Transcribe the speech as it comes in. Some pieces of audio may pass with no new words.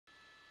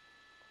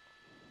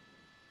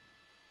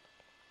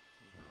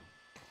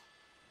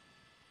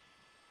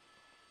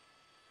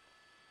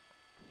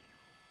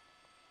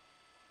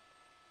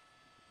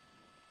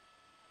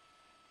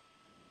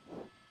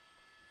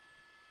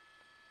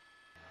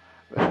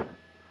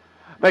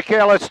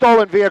Michaela,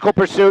 stolen vehicle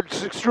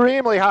pursuit,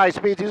 extremely high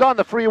speeds. He's on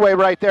the freeway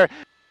right there.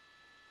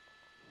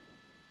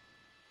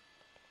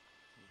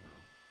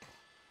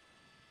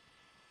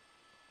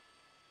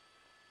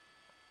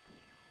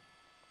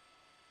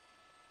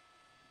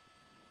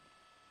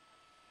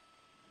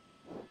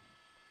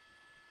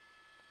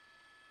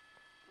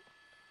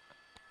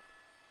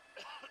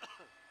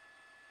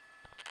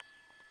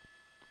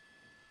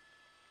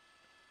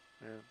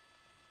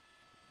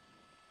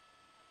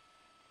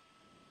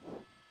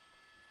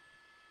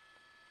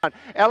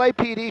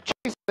 LAPD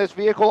chasing this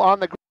vehicle on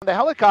the ground. The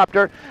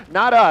helicopter,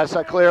 not us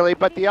clearly,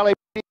 but the LAPD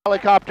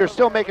helicopter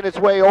still making its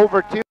way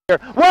over to here.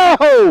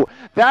 Whoa!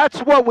 That's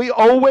what we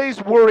always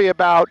worry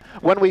about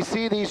when we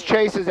see these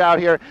chases out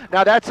here.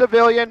 Now that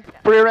civilian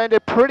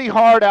rear-ended pretty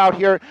hard out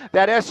here.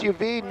 That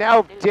SUV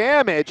now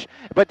damaged,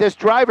 but this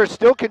driver's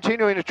still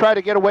continuing to try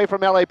to get away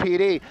from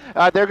LAPD.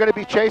 They're going to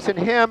be chasing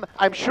him.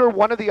 I'm sure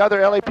one of the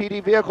other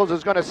LAPD vehicles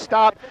is going to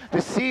stop to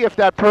see if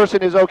that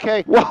person is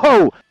okay.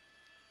 Whoa!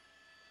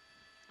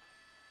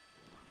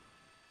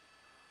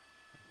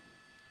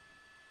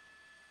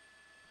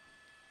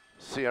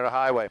 Sierra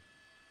Highway.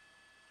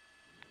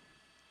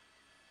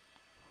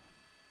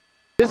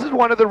 This is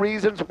one of the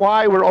reasons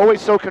why we're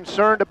always so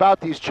concerned about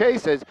these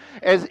chases,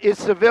 as is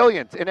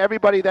civilians and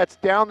everybody that's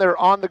down there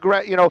on the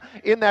ground, you know,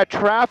 in that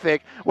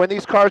traffic when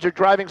these cars are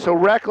driving so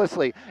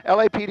recklessly.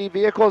 LAPD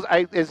vehicles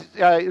is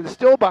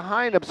still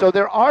behind them, so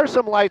there are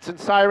some lights and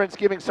sirens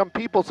giving some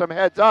people some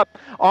heads up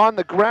on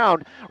the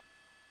ground.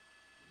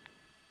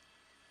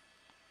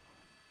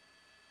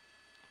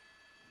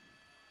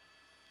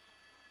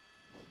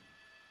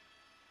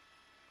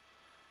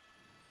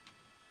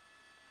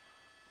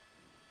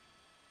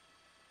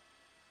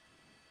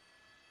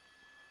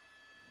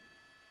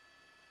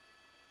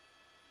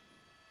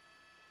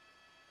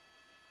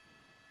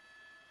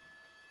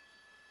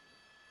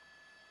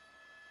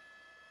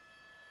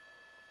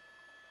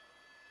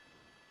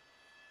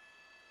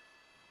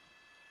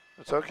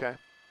 It's okay.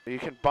 You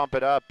can bump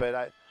it up,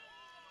 but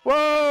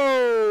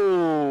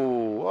whoa!